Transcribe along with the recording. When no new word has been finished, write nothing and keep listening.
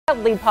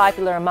Wildly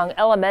popular among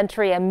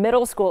elementary and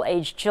middle school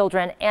age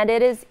children, and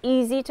it is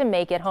easy to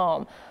make at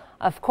home.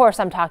 Of course,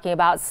 I'm talking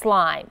about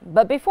slime.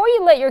 But before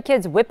you let your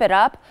kids whip it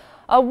up,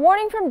 a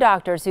warning from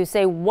doctors who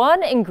say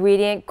one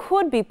ingredient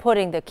could be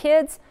putting the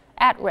kids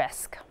at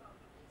risk.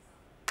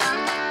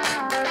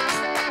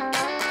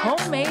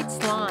 Homemade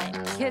slime.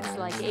 Kids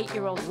like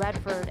 8-year-old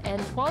Redford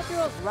and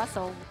 12-year-old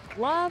Russell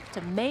love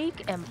to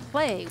make and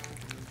play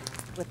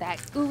with that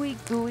ooey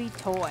gooey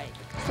toy.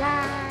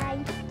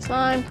 Slime.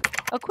 Slime.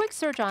 A quick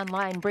search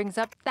online brings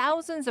up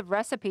thousands of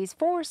recipes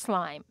for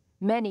slime.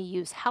 Many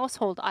use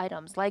household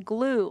items like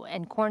glue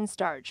and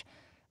cornstarch.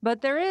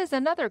 But there is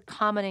another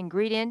common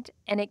ingredient,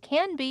 and it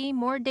can be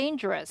more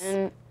dangerous.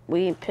 And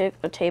we pick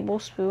a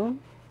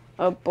tablespoon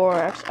of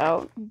borax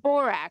out.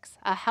 Borax,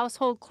 a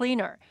household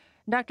cleaner.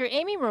 Dr.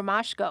 Amy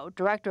Romashko,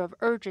 director of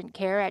urgent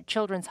care at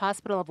Children's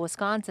Hospital of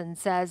Wisconsin,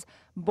 says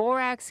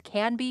borax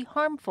can be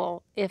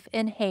harmful if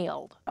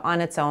inhaled. On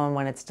its own,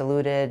 when it's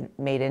diluted,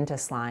 made into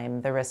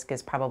slime, the risk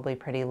is probably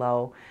pretty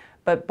low.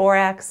 But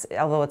borax,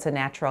 although it's a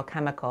natural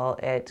chemical,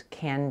 it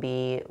can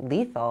be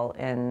lethal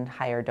in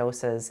higher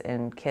doses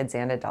in kids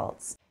and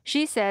adults.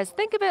 She says,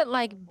 think of it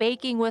like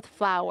baking with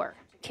flour.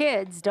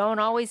 Kids don't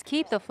always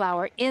keep the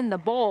flour in the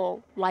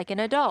bowl like an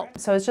adult.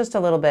 So it's just a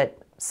little bit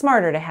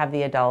smarter to have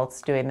the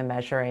adults doing the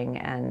measuring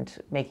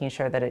and making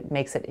sure that it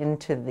makes it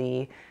into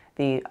the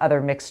other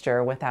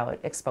mixture without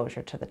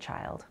exposure to the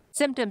child.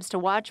 Symptoms to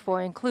watch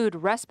for include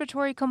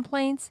respiratory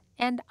complaints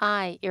and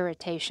eye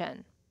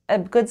irritation. A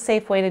good,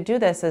 safe way to do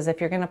this is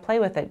if you're going to play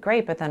with it,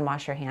 great, but then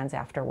wash your hands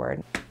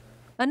afterward.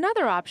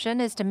 Another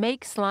option is to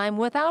make slime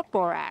without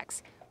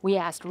borax. We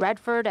asked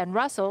Redford and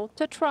Russell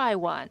to try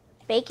one.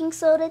 Baking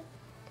soda,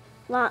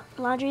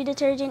 laundry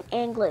detergent,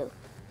 and glue.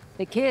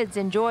 The kids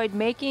enjoyed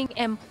making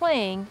and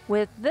playing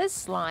with this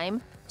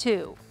slime,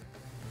 too.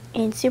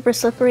 And super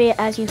slippery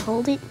as you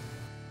hold it.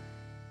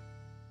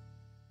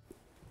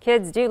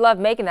 Kids do love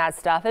making that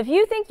stuff. If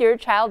you think your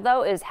child,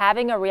 though, is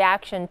having a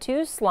reaction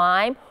to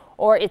slime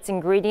or its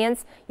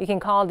ingredients, you can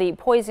call the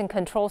Poison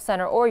Control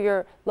Center or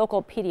your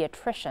local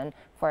pediatrician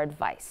for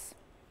advice.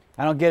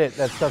 I don't get it.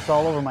 That stuff's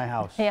all over my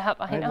house. Yeah,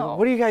 I know.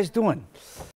 What are you guys doing?